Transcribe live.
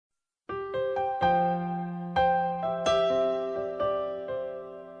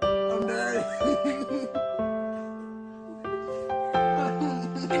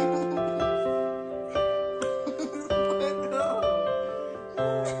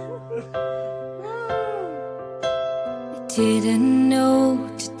Didn't know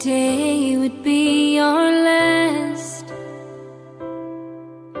today would be our last,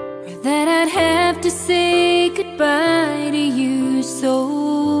 or that I'd have to say goodbye to you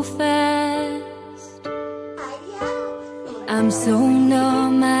so fast. I'm so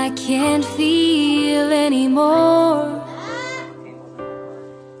numb I can't feel anymore.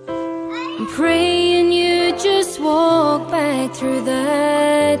 I'm praying you just walk back through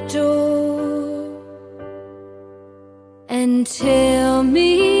that door and tell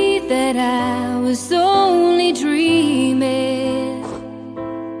me that I was only dreaming.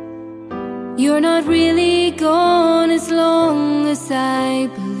 You're not really gone as long as I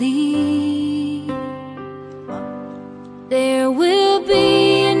believe. There will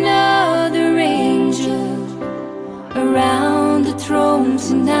be another angel around the throne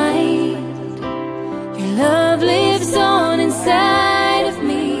tonight. Your love lives on inside of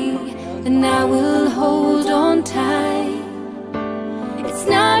me, and I will hold on tight. It's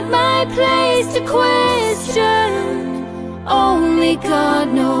not my place to question, only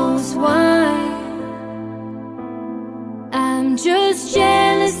God knows why. I'm just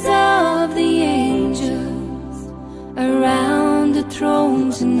jealous of the angels around the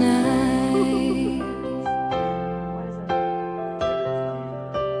throne tonight.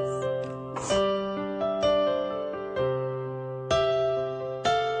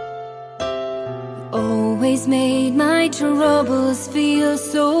 Always made my troubles feel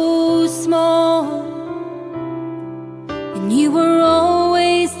so small, and you were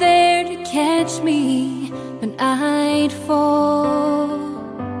always there to catch me when I'd fall.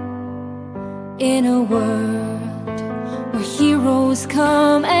 In a world where heroes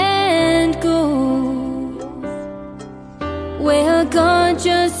come and go, well, God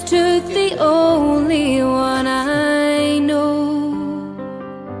just took the only one I know.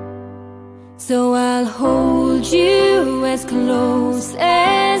 So I'll hold you as close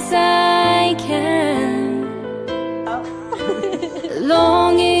as I can,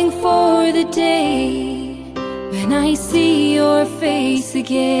 longing for the day when I see your face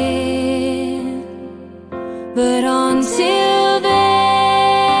again. But until then,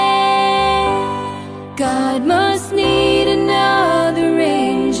 God must need another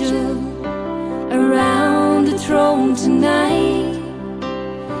angel around the throne tonight.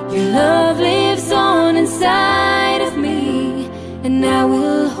 Your love lives on inside of me, and I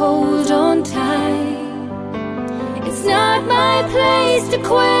will hold on tight. It's not my place to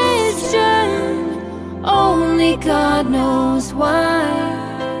question, only God knows why.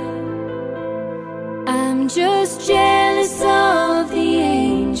 I'm just jealous of the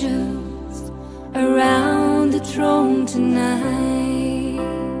angels around the throne tonight,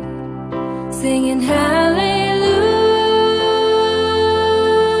 singing hallelujah.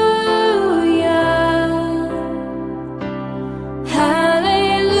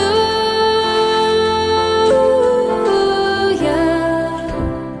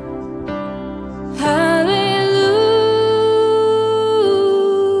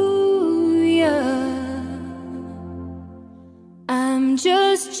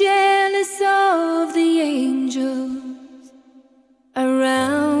 Just jealous of the angels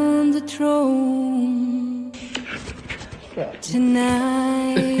around the throne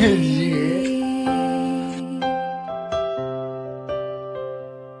tonight.